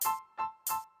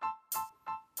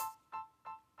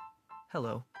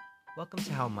Hello, welcome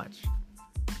to How Much.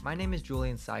 My name is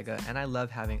Julian Saiga, and I love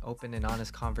having open and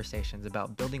honest conversations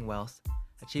about building wealth,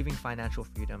 achieving financial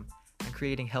freedom, and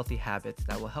creating healthy habits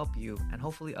that will help you and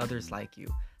hopefully others like you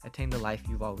attain the life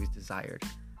you've always desired.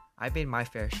 I've made my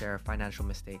fair share of financial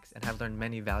mistakes and have learned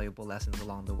many valuable lessons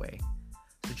along the way.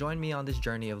 So join me on this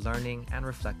journey of learning and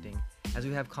reflecting as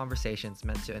we have conversations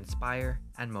meant to inspire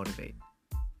and motivate.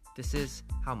 This is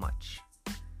How Much.